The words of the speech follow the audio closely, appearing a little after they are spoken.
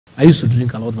I used to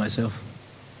drink a lot myself.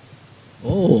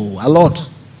 Oh, a lot.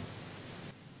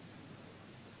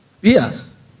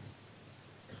 Beers.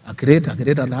 A crate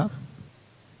and a half.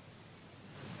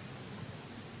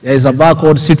 There is a bar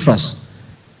called Citrus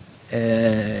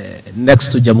next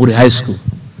to Jamhuri High School.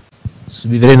 It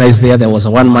would be very nice there. There was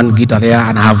a one-man guitar there,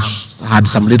 and I have had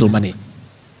some little money.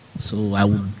 So I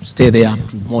would stay there up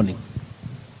till morning.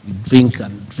 We drink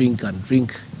and drink and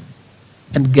drink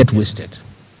and get wasted.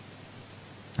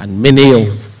 And many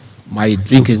of my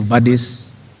drinking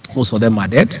buddies, most of them are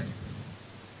dead.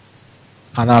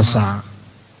 Others are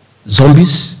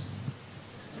zombies.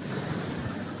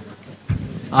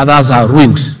 Others are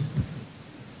ruined.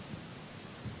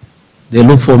 They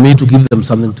look for me to give them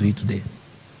something to eat today.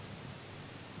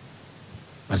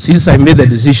 But since I made the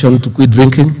decision to quit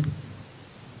drinking,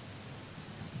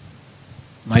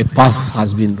 my path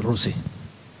has been rosy.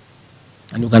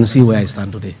 And you can see where I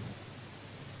stand today.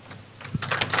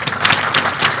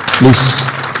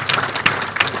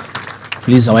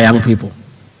 Please, our young people,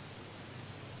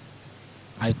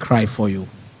 I cry for you.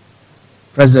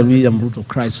 President William Ruto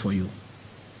cries for you.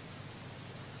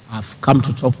 I've come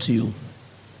to talk to you,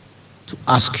 to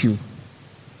ask you,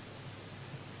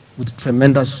 with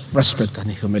tremendous respect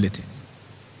and humility,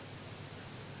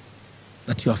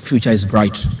 that your future is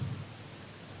bright.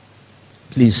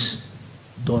 Please,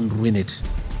 don't ruin it.